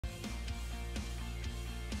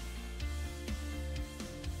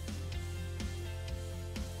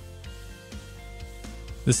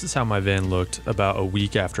This is how my van looked about a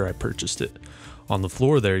week after I purchased it. On the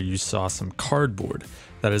floor there, you saw some cardboard.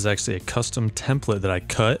 That is actually a custom template that I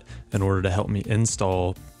cut in order to help me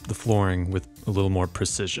install the flooring with a little more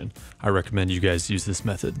precision. I recommend you guys use this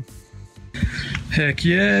method. Heck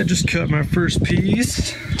yeah, just cut my first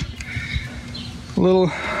piece. A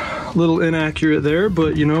little inaccurate there,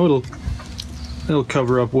 but you know, it'll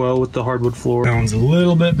cover up well with the hardwood floor. Sounds a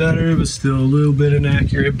little bit better, but still a little bit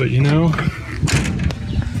inaccurate, but you know,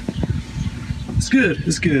 it's good,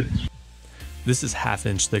 it's good. This is 1/2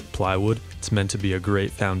 inch thick plywood. It's meant to be a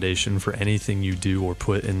great foundation for anything you do or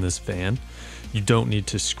put in this van. You don't need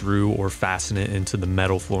to screw or fasten it into the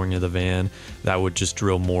metal flooring of the van. That would just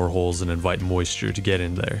drill more holes and invite moisture to get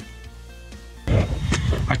in there.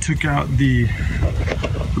 I took out the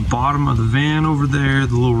bottom of the van over there,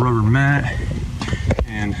 the little rubber mat,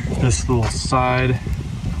 and this little side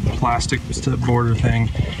plastic step border thing,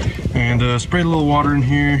 and sprayed a little water in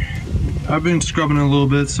here. I've been scrubbing it a little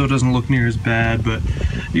bit so it doesn't look near as bad, but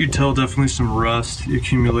you can tell definitely some rust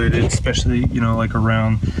accumulated, especially, you know, like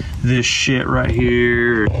around this shit right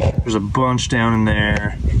here. There's a bunch down in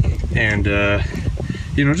there, and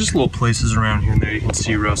you know, just little places around here and there you can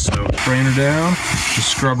see rust. So spraying her down, just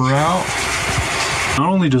scrub her out. Not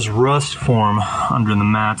only does rust form under the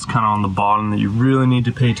mats kind of on the bottom that you really need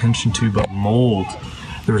to pay attention to, but mold.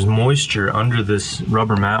 There was moisture under this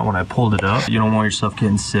rubber mat when I pulled it up. You don't want yourself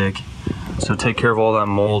getting sick. So take care of all that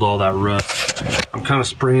mold, all that rust. I'm kind of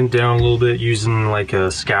spraying down a little bit using like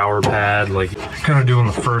a scour pad, like kind of doing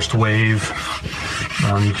the first wave.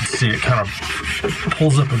 You can see it kind of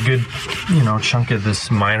pulls up a good, you know, chunk of this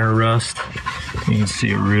minor rust. You can see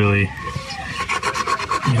it really,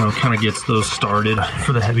 you know, kind of gets those started.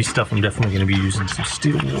 For the heavy stuff, I'm definitely going to be using some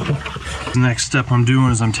steel wool. The next step I'm doing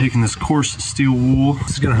is I'm taking this coarse steel wool.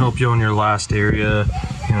 This is going to help you on your last area,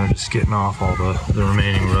 you know, just getting off all the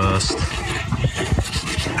remaining rust.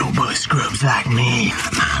 Nobody scrubs like me.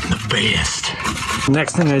 I'm the best.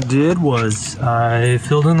 Next thing I did was I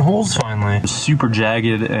filled in the holes finally. It was super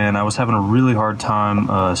jagged and I was having a really hard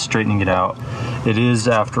time straightening it out. It is,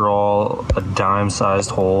 after all, a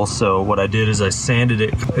dime-sized hole, so what I did is I sanded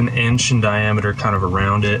it 1 inch in diameter kind of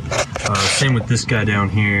around it. Same with this guy down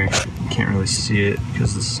here. You can't really see it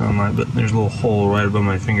because of the sunlight, but there's a little hole right above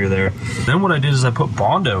my finger there. Then what I did is I put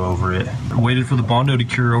Bondo over it. I waited for the Bondo to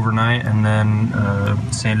cure overnight and then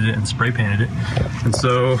sanded it and spray painted it. And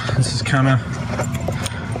so this is kind of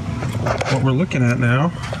what we're looking at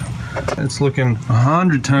now. It's looking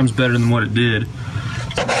 100 times better than what it did.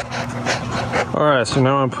 Alright, so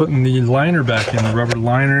now I'm putting the liner back in, the rubber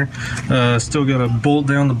liner. Still got to bolt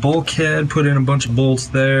down the bulkhead, put in a bunch of bolts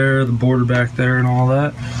there, the border back there and all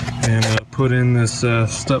that. And put in this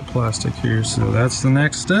step plastic here. So that's the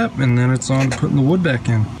next step, and then it's on to putting the wood back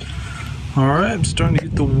in. Alright, I'm starting to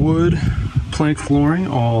get the wood plank flooring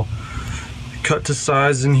all cut to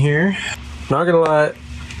size in here. Not gonna lie,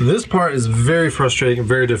 this part is very frustrating and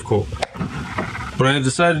very difficult. What I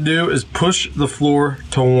decided to do is push the floor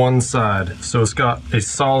to one side so it's got a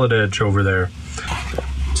solid edge over there.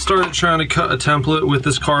 Started trying to cut a template with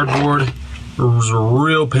this cardboard. It was a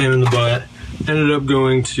real pain in the butt. Ended up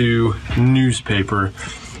going to newspaper.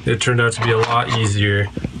 It turned out to be a lot easier,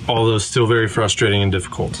 although still very frustrating and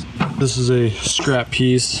difficult. This is a scrap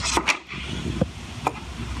piece.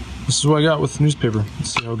 This is what I got with newspaper.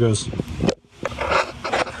 Let's see how it goes.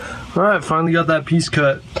 All right, finally got that piece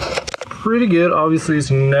cut. Pretty good. Obviously,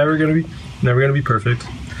 it's never gonna be perfect.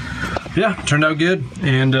 Yeah, turned out good,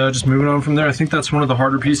 and just moving on from there. I think that's one of the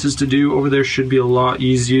harder pieces to do. Over there should be a lot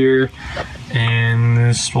easier, and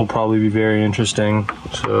this will probably be very interesting.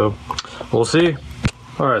 So we'll see.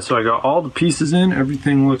 All right, so I got all the pieces in.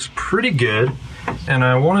 Everything looks pretty good, and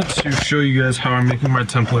I wanted to show you guys how I'm making my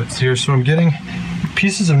templates here. So I'm getting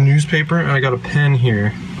pieces of newspaper, and I got a pen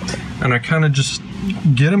here, and I kind of just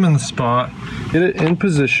get them in the spot, get it in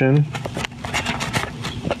position,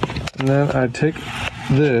 and then I take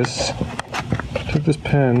this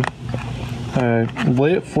pen, I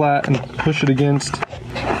lay it flat and push it against the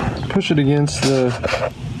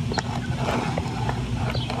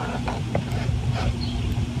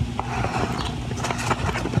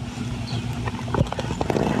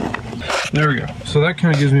there we go. So that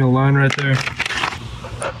kind of gives me a line right there.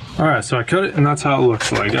 Alright, so I cut it and that's how it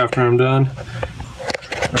looks like after I'm done.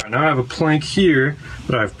 Alright, now I have a plank here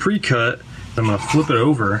that I've pre-cut. I'm going to flip it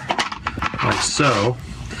over like so,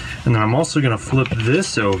 and then I'm also going to flip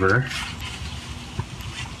this over,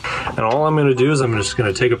 and all I'm going to do is I'm just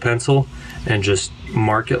going to take a pencil and just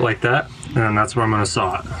mark it like that, and that's where I'm going to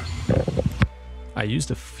saw it. I used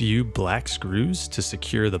a few black screws to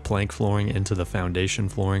secure the plank flooring into the foundation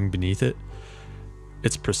flooring beneath it.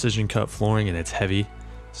 It's precision cut flooring and it's heavy,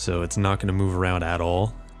 so it's not going to move around at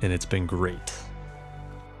all, and it's been great.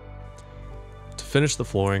 To finish the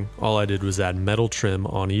flooring, all I did was add metal trim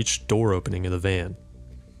on each door opening of the van.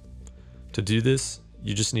 To do this,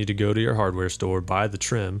 you just need to go to your hardware store, buy the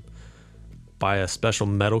trim, buy a special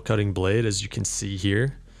metal cutting blade, as you can see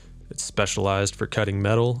here. It's specialized for cutting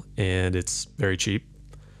metal and it's very cheap.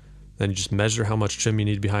 Then you just measure how much trim you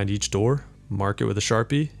need behind each door, mark it with a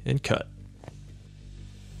Sharpie, and cut.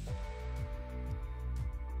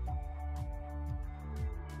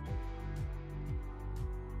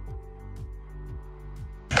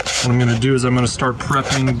 What I'm gonna do is I'm gonna start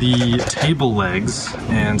prepping the table legs.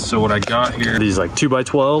 And so what I got here, these like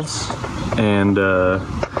 2x12s, and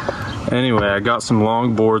anyway, I got some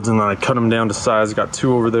long boards and then I cut them down to size. I got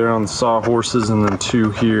 2 over there on the sawhorses and then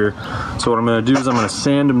 2 here. So what I'm gonna do is I'm gonna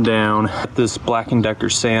sand them down. Got this Black & Decker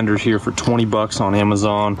sander here for 20 bucks on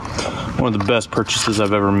Amazon. One of the best purchases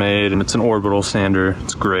I've ever made, and it's an orbital sander.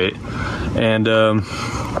 It's great. And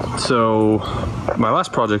so my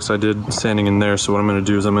last projects I did sanding in there, so what I'm gonna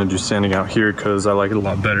do is I'm gonna do sanding out here because I like it a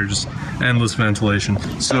lot better, just endless ventilation.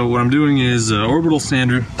 So what I'm doing is orbital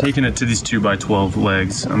sander, taking it to these 2x12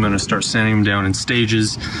 legs. I'm gonna start sanding them down in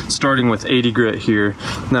stages, starting with 80 grit here.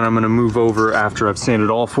 Then I'm gonna move over, after I've sanded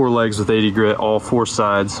all 4 legs with 80 grit, all 4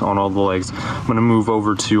 sides on all the legs, I'm gonna move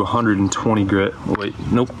over to 120 grit. Wait,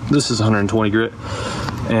 nope, this is 120 grit.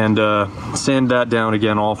 And sand that down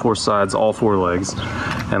again, all 4 sides, all 4 legs.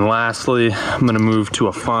 And lastly, I'm gonna move to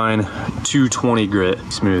a fine 220 grit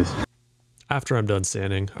smooth. After I'm done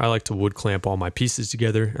sanding, I like to wood clamp all my pieces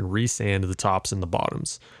together and re-sand the tops and the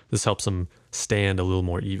bottoms. This helps them stand a little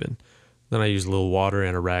more even. Then I use a little water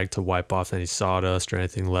and a rag to wipe off any sawdust or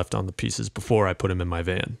anything left on the pieces before I put them in my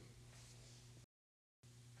van.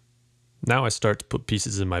 Now I start to put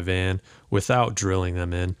pieces in my van without drilling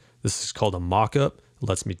them in. This is called a mock-up. It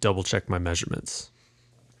lets me double check my measurements.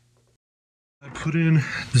 I put in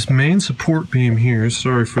this main support beam here.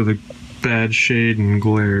 Sorry for the bad shade and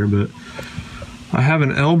glare, but I have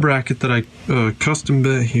an L bracket that I custom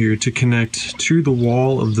bent here to connect to the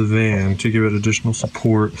wall of the van to give it additional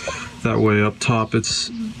support. That way up top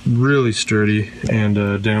it's really sturdy,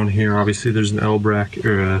 and down here obviously there's an L bracket,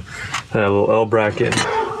 or a little L bracket.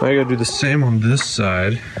 I gotta do the same on this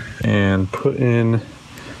side and put in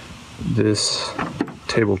this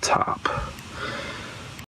tabletop.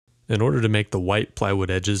 In order to make the white plywood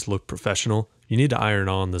edges look professional, you need to iron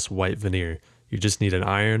on this white veneer. You just need an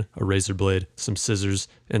iron, a razor blade, some scissors,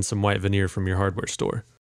 and some white veneer from your hardware store.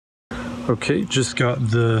 Okay, just got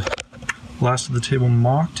the last of the table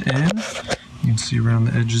mocked in. You can see around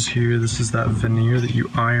the edges here, this is that veneer that you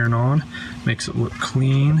iron on. Makes it look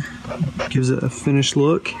clean, gives it a finished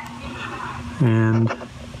look, and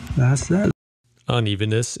that's that.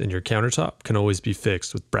 Unevenness in your countertop can always be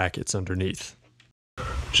fixed with brackets underneath.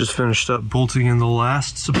 Just finished up bolting in the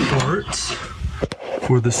last supports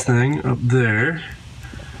for this thing up there,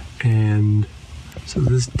 and so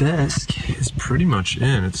this desk is pretty much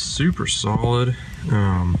in. It's super solid.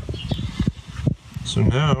 So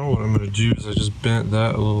now what I'm going to do is I just bent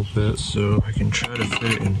that a little bit so I can try to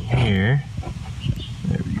fit it in here.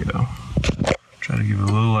 There we go. Try to give it a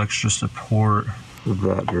little extra support in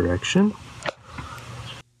that direction.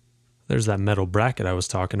 There's that metal bracket I was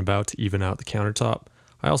talking about to even out the countertop.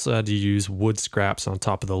 I also had to use wood scraps on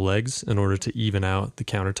top of the legs in order to even out the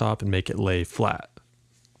countertop and make it lay flat.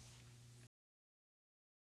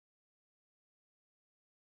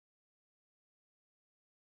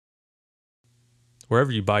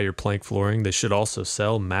 Wherever you buy your plank flooring, they should also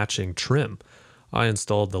sell matching trim. I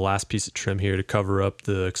installed the last piece of trim here to cover up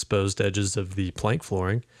the exposed edges of the plank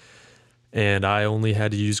flooring, and I only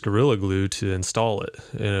had to use Gorilla Glue to install it,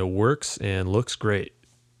 and it works and looks great.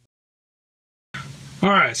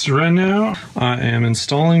 Alright, so right now I am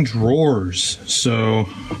installing drawers. So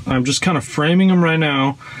I'm just kind of framing them right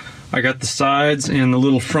now. I got the sides and the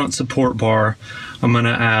little front support bar. I'm going to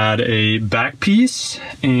add a back piece,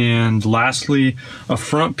 and lastly a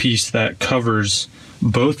front piece that covers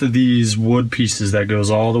both of these wood pieces that goes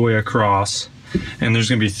all the way across. And there's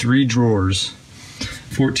going to be 3 drawers,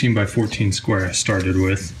 14 by 14 square I started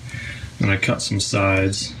with. And I cut some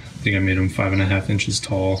sides. I think I made them 5.5 inches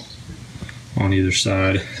tall on either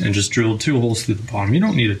side, and just drilled 2 holes through the bottom. You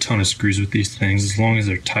don't need a ton of screws with these things as long as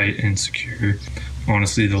they're tight and secure.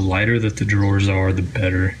 Honestly, the lighter that the drawers are, the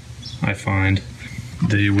better, I find.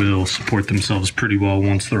 They will support themselves pretty well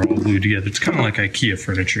once they're all glued together. It's kind of like IKEA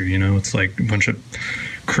furniture, you know? It's like a bunch of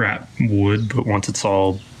crap wood, but once it's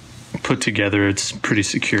all put together, it's pretty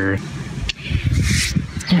secure.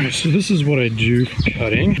 Alright, so this is what I do for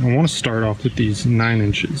cutting. I want to start off with these 9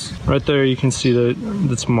 inches. Right there you can see that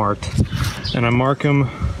it's marked. And I mark them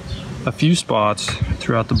a few spots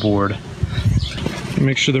throughout the board.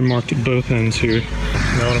 Make sure they're marked at both ends here.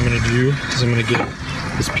 Now what I'm going to do is I'm going to get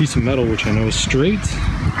this piece of metal, which I know is straight,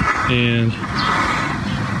 and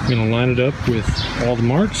I'm going to line it up with all the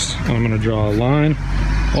marks. And I'm going to draw a line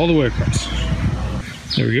all the way across.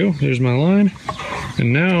 There we go, there's my line.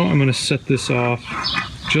 And now I'm going to set this off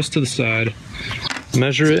just to the side,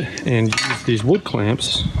 measure it, and use these wood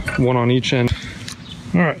clamps, one on each end.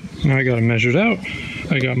 All right, now I got it measured out.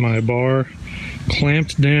 I got my bar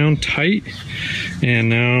clamped down tight, and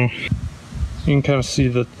now you can kind of see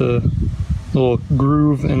that the little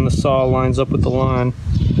groove in the saw lines up with the line.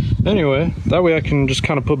 Anyway, that way I can just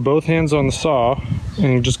kind of put both hands on the saw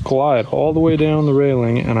and just glide all the way down the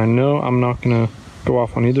railing, and I know I'm not gonna go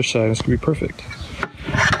off on either side. It's gonna be perfect.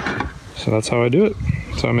 So that's how I do it.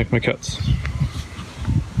 That's how I make my cuts.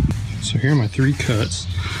 So here are my 3 cuts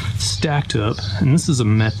stacked up, and this is a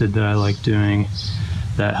method that I like doing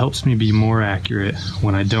that helps me be more accurate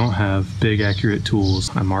when I don't have big accurate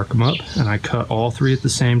tools. I mark them up and I cut all 3 at the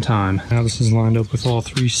same time. Now this is lined up with all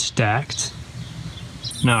 3 stacked.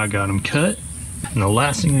 Now I got them cut, and the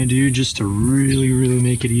last thing I do just to really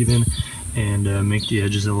make it even and make the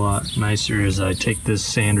edges a lot nicer is I take this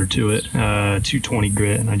sander to it, 220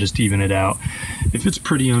 grit, and I just even it out. If it's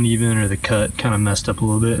pretty uneven or the cut kind of messed up a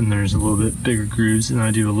little bit and there's a little bit bigger grooves, then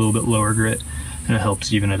I do a little bit lower grit, and it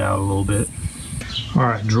helps even it out a little bit. All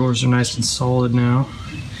right, drawers are nice and solid now.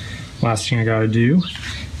 Last thing I gotta do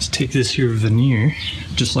is take this here veneer,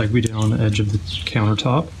 just like we did on the edge of the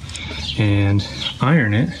countertop, and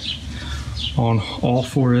iron it on all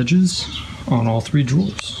 4 edges on all 3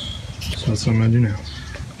 drawers. So that's what I'm gonna do now.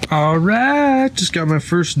 All right, just got my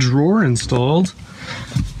first drawer installed.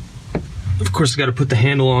 Of course, I gotta put the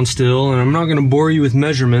handle on still, and I'm not gonna bore you with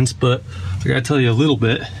measurements, but I gotta tell you a little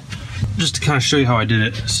bit, just to kind of show you how I did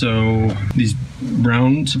it. So these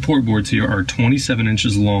round support boards here are 27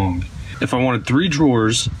 inches long. If I wanted 3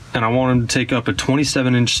 drawers and I wanted to take up a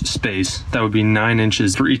 27-inch space, that would be 9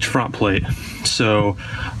 inches for each front plate. So,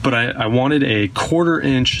 but I wanted a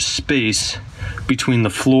 1/4-inch space between the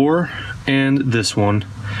floor and this one,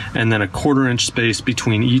 and then a 1/4-inch space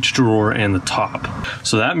between each drawer and the top.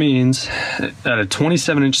 So that means at a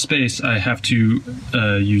 27-inch space, I have to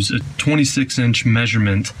use a 26-inch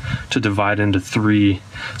measurement to divide into 3.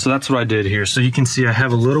 So that's what I did here. So you can see I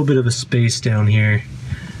have a little bit of a space down here,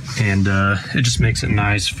 and it just makes it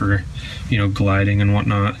nice for, you know, gliding and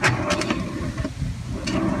whatnot.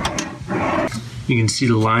 You can see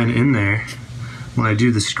the line in there. When I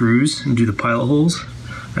do the screws and do the pilot holes,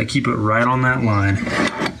 I keep it right on that line,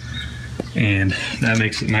 and that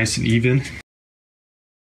makes it nice and even.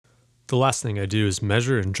 The last thing I do is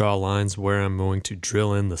measure and draw lines where I'm going to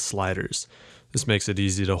drill in the sliders. This makes it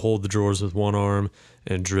easy to hold the drawers with one arm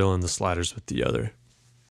and drill in the sliders with the other.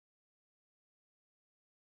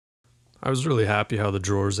 I was really happy how the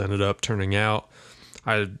drawers ended up turning out.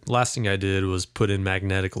 Last thing I did was put in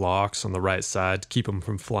magnetic locks on the right side to keep them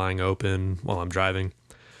from flying open while I'm driving.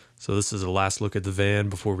 So this is the last look at the van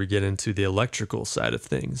before we get into the electrical side of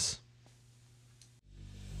things.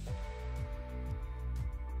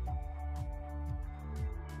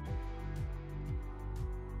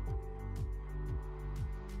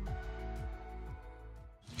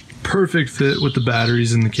 Perfect fit with the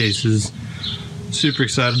batteries in the cases. Super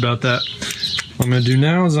excited about that. What I'm gonna do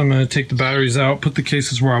now is I'm gonna take the batteries out, put the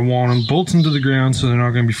cases where I want them, bolt them to the ground so they're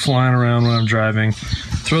not gonna be flying around when I'm driving,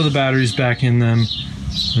 throw the batteries back in them,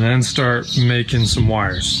 and then start making some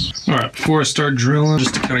wires. All right, before I start drilling,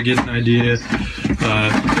 just to kind of get an idea,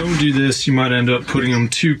 don't do this. You might end up putting them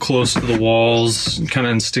too close to the walls, kind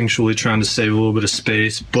of instinctually trying to save a little bit of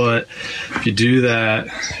space, but if you do that,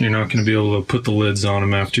 you're not gonna be able to put the lids on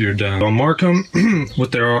them after you're done. I'll mark them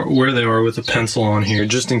where they are with a pencil on here,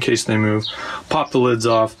 just in case they move. Pop the lids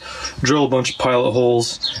off, drill a bunch of pilot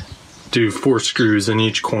holes, do 4 screws in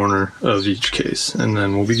each corner of each case, and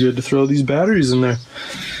then we'll be good to throw these batteries in there.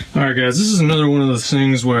 All right, guys, this is another one of those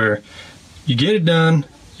things where you get it done,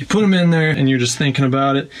 you put them in there, and you're just thinking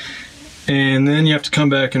about it, and then you have to come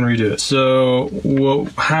back and redo it. So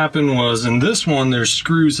what happened was, in this one, there's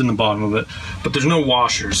screws in the bottom of it, but there's no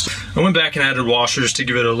washers. I went back and added washers to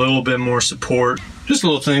give it a little bit more support. Just a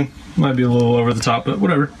little thing, might be a little over the top, but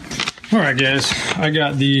whatever. All right, guys, I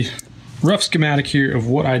got the rough schematic here of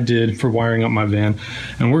what I did for wiring up my van,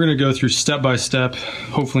 and we're gonna go through step by step,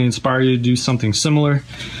 hopefully inspire you to do something similar.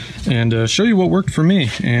 and show you what worked for me.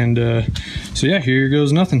 And so yeah, here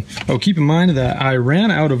goes nothing. Oh, keep in mind that I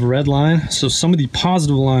ran out of red line, so some of the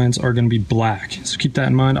positive lines are going to be black. So keep that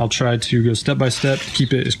in mind. I'll try to go step by step to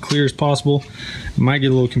keep it as clear as possible. It might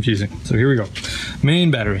get a little confusing. So here we go.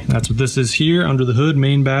 Main battery. That's what this is here under the hood,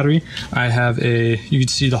 main battery. I have you can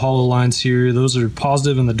see the hollow lines here. Those are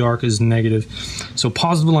positive and the dark is negative. So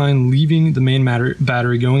positive line leaving the main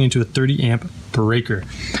battery going into a 30 amp breaker.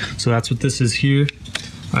 So that's what this is here.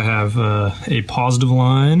 I have a positive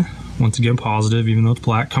line, once again positive, even though it's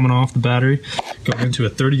black, coming off the battery, going into a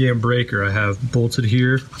 30 amp breaker. I have bolted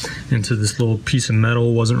here into this little piece of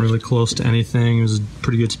metal. Wasn't really close to anything. It was a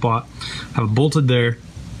pretty good spot. I have it bolted there,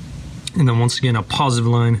 and then once again a positive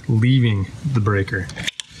line leaving the breaker.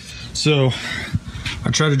 So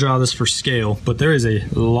I try to draw this for scale, but there is a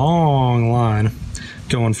long line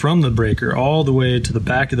going from the breaker all the way to the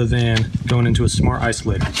back of the van, going into a smart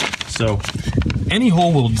isolator. So any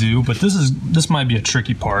hole will do, but this might be a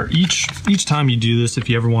tricky part. Each time you do this, if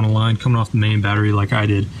you ever want a line coming off the main battery like I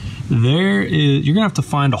did, you're gonna have to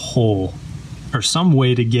find a hole or some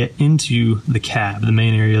way to get into the cab, the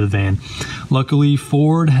main area of the van. Luckily,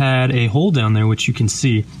 Ford had a hole down there, which you can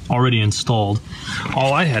see already installed.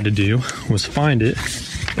 All I had to do was find it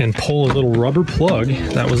and pull a little rubber plug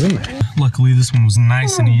that was in there. Luckily, this one was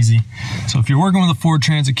nice and easy. So if you're working with a Ford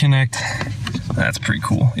Transit Connect, that's pretty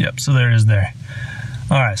cool. Yep, so there it is there.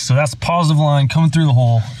 All right, so that's the positive line coming through the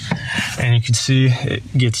hole, and you can see it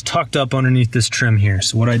gets tucked up underneath this trim here.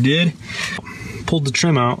 So what I did, pulled the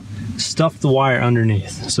trim out, stuffed the wire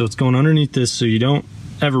underneath. So it's going underneath this so you don't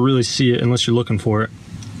ever really see it unless you're looking for it,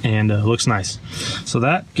 and it looks nice. So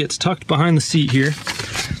that gets tucked behind the seat here,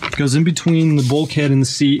 goes in between the bulkhead and the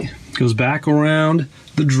seat, goes back around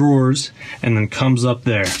the drawers, and then comes up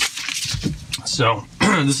there. So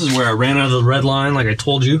this is where I ran out of the red line, like I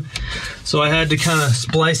told you. So I had to kind of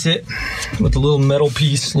splice it with a little metal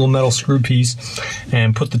piece, little metal screw piece,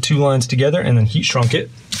 and put the two lines together and then heat shrunk it.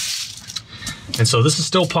 And so this is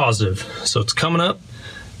still positive. So it's coming up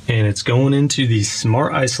and it's going into the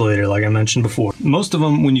smart isolator like I mentioned before. Most of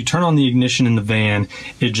them, when you turn on the ignition in the van,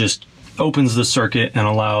 it just opens the circuit and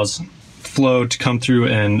allows flow to come through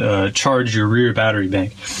and charge your rear battery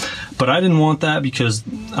bank. But I didn't want that because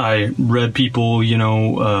I read people, you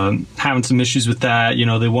know, having some issues with that. You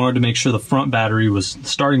know, they wanted to make sure the front battery the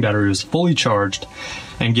starting battery was fully charged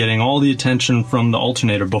and getting all the attention from the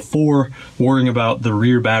alternator before worrying about the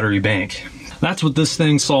rear battery bank. That's what this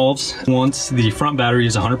thing solves. Once the front battery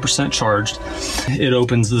is 100% charged, it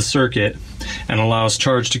opens the circuit and allows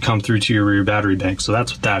charge to come through to your rear battery bank. So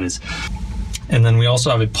that's what that is. And then we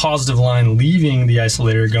also have a positive line leaving the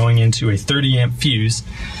isolator going into a 30 amp fuse.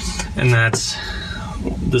 And that's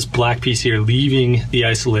this black piece here leaving the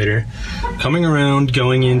isolator, coming around,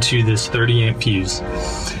 going into this 30 amp fuse.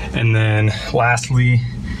 And then lastly,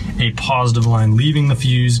 a positive line leaving the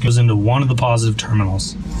fuse goes into one of the positive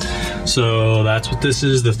terminals. So that's what this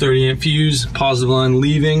is, the 30 amp fuse, positive line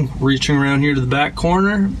leaving, reaching around here to the back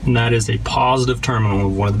corner, and that is a positive terminal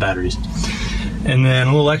of one of the batteries. And then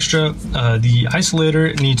a little extra, the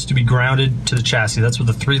isolator needs to be grounded to the chassis. That's what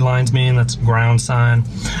the three lines mean, that's ground sign.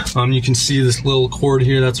 You can see this little cord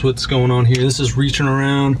here, that's what's going on here. This is reaching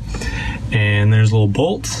around, and there's a little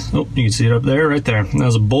bolt. Oh, you can see it up there, right there.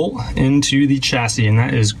 There's a bolt into the chassis, and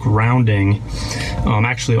that is grounding.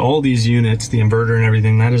 Actually, all these units, the inverter and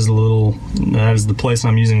everything, that is the place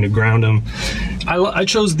I'm using to ground them. I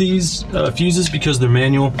chose these fuses because they're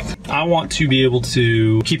manual. I want to be able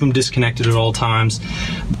to keep them disconnected at all times.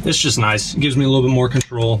 It's just nice. It gives me a little bit more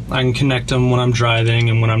control. I can connect them when I'm driving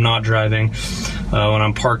and when I'm not driving. When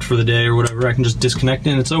I'm parked for the day or whatever, I can just disconnect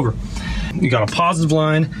it and it's over. You got a positive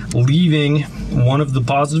line leaving one of the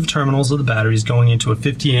positive terminals of the batteries going into a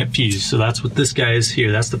 50 amp fuse. So that's what this guy is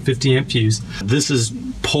here. That's the 50 amp fuse. This is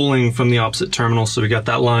pulling from the opposite terminal. So we got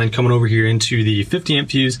that line coming over here into the 50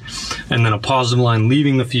 amp fuse, and then a positive line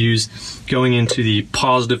leaving the fuse going into the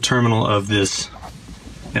positive terminal of this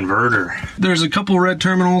inverter. There's a couple red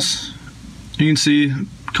terminals. You can see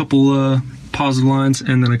a couple positive lines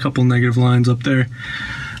and then a couple negative lines up there.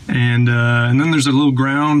 And then there's a little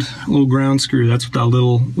ground screw. That's what that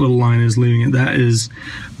little line is leaving it. That is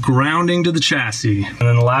grounding to the chassis. And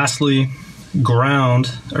then lastly,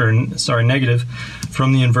 negative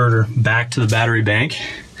from the inverter back to the battery bank.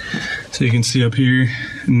 So you can see up here,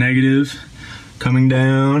 negative coming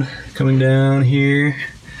down here,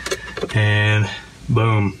 and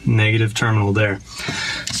boom, negative terminal there.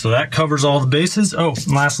 So that covers all the bases. Oh, and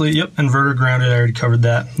lastly, yep, inverter grounded. I already covered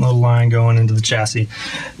that little line going into the chassis.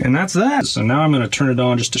 And that's that. So now I'm gonna turn it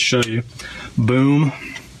on just to show you. Boom,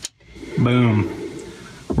 boom.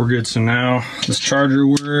 we're good. So now this charger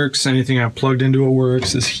works, anything I plugged into it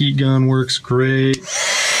works, this heat gun works great.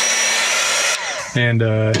 And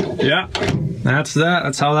yeah, that's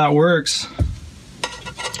how that works.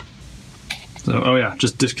 So, oh yeah,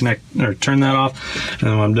 just disconnect or turn that off, and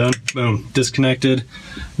then when I'm done, boom, disconnected.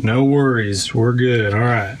 No worries, we're good. All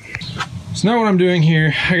right. So now what I'm doing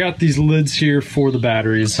here, I got these lids here for the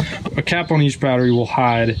batteries. A cap on each battery will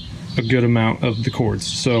hide a good amount of the cords.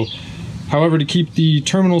 So, however, to keep the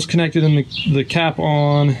terminals connected and the cap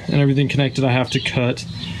on and everything connected, I have to cut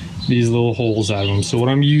these little holes out of them. So what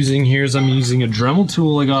I'm using here is I'm using a Dremel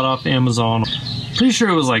tool I got off Amazon. Pretty sure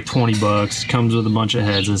it was like 20 bucks. Comes with a bunch of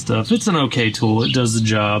heads and stuff. It's an okay tool. It does the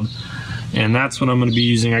job. And that's what I'm going to be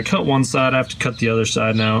using. I cut one side, I have to cut the other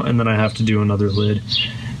side now, and then I have to do another lid.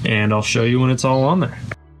 And I'll show you when it's all on there.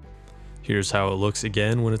 Here's how it looks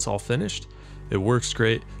again when it's all finished. It works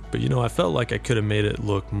great, but you know, I felt like I could have made it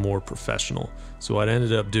look more professional. So what I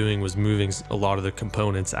ended up doing was moving a lot of the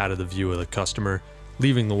components out of the view of the customer,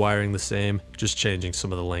 leaving the wiring the same, just changing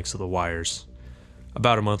some of the lengths of the wires.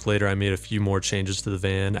 About a month later, I made a few more changes to the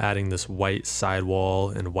van, adding this white sidewall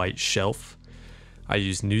and white shelf. I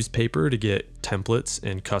used newspaper to get templates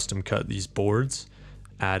and custom cut these boards,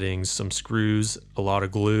 adding some screws, a lot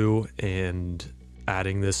of glue, and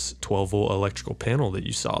adding this 12-volt electrical panel that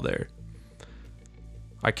you saw there.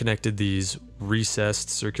 I connected these recessed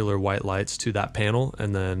circular white lights to that panel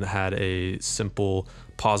and then had a simple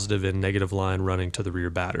positive and negative line running to the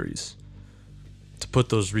rear batteries. To put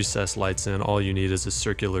those recessed lights in, all you need is a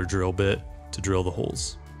circular drill bit to drill the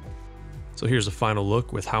holes. So here's a final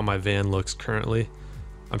look with how my van looks currently.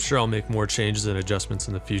 I'm sure I'll make more changes and adjustments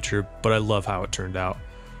in the future, but I love how it turned out.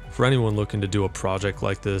 For anyone looking to do a project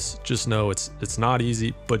like this, just know it's not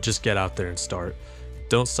easy, but just get out there and start.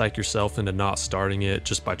 Don't psych yourself into not starting it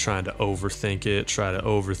just by trying to overthink it, try to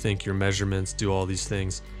overthink your measurements, do all these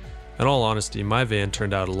things. In all honesty, my van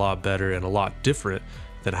turned out a lot better and a lot different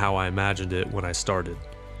than how I imagined it when I started.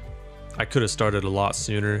 I could have started a lot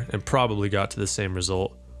sooner and probably got to the same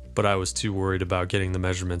result, but I was too worried about getting the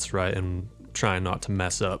measurements right and trying not to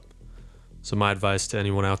mess up. So my advice to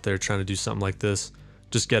anyone out there trying to do something like this,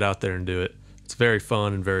 just get out there and do it. It's very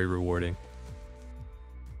fun and very rewarding.